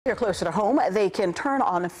They're closer to home. They can turn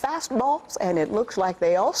on fastballs, and it looks like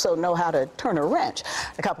they also know how to turn a wrench.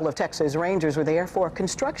 A couple of Texas Rangers were there for a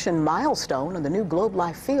construction milestone on the new Globe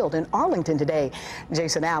Life field in Arlington today.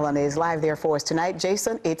 Jason Allen is live there for us tonight.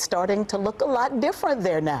 Jason, it's starting to look a lot different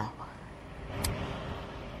there now.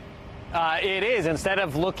 It is. Instead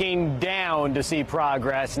of looking down to see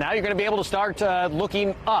progress, now you're going to be able to start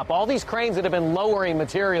looking up. All these cranes that have been lowering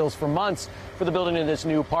materials for months for the building of this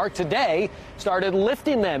new park today started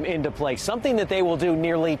lifting them into place, something that they will do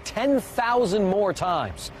nearly 10,000 more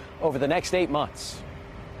times over the next 8 months.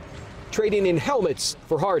 Trading in helmets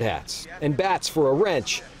for hard hats and bats for a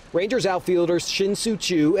wrench, Rangers outfielders Shin-Soo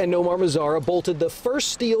Choo and Nomar Mazara bolted the first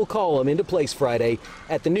steel column into place Friday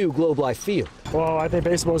at the new Globe Life field. Well, I think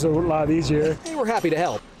baseball's a lot easier. They were happy to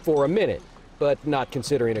help for a minute, but not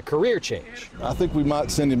considering a career change. I think we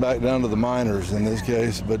might send him back down to the minors in this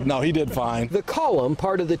case, but no, he did fine. The column,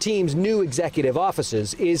 part of the team's new executive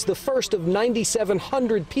offices, is the first of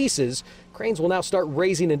 9,700 pieces cranes will now start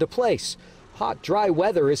raising into place. Hot, dry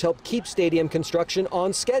weather has helped keep stadium construction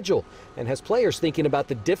on schedule and has players thinking about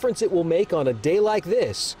the difference it will make on a day like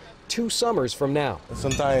this 2 summers from now.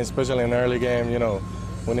 Sometimes, especially in an early game,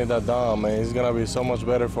 we need that done, man. It's going to be so much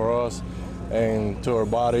better for us and to our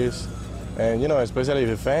bodies. And, especially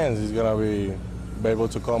the fans, it's going to be able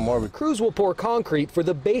to come more. Crews will pour concrete for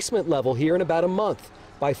the basement level here in about a month.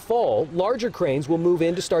 By fall, larger cranes will move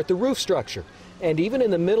in to start the roof structure. And even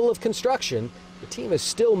in the middle of construction, the team is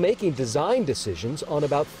still making design decisions on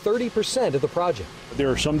about 30% of the project. There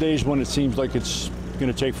are some days when it seems like it's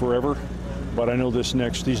going to take forever, but I know these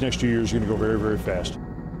next 2 years are going to go very, very fast.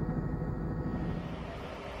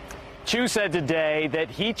 Choo said today that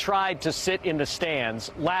he tried to sit in the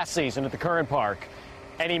stands last season at the current park,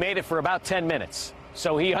 and he made it for about 10 minutes.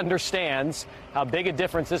 So he understands how big a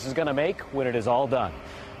difference this is going to make when it is all done.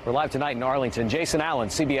 We're live tonight in Arlington. Jason Allen,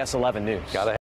 CBS 11 News.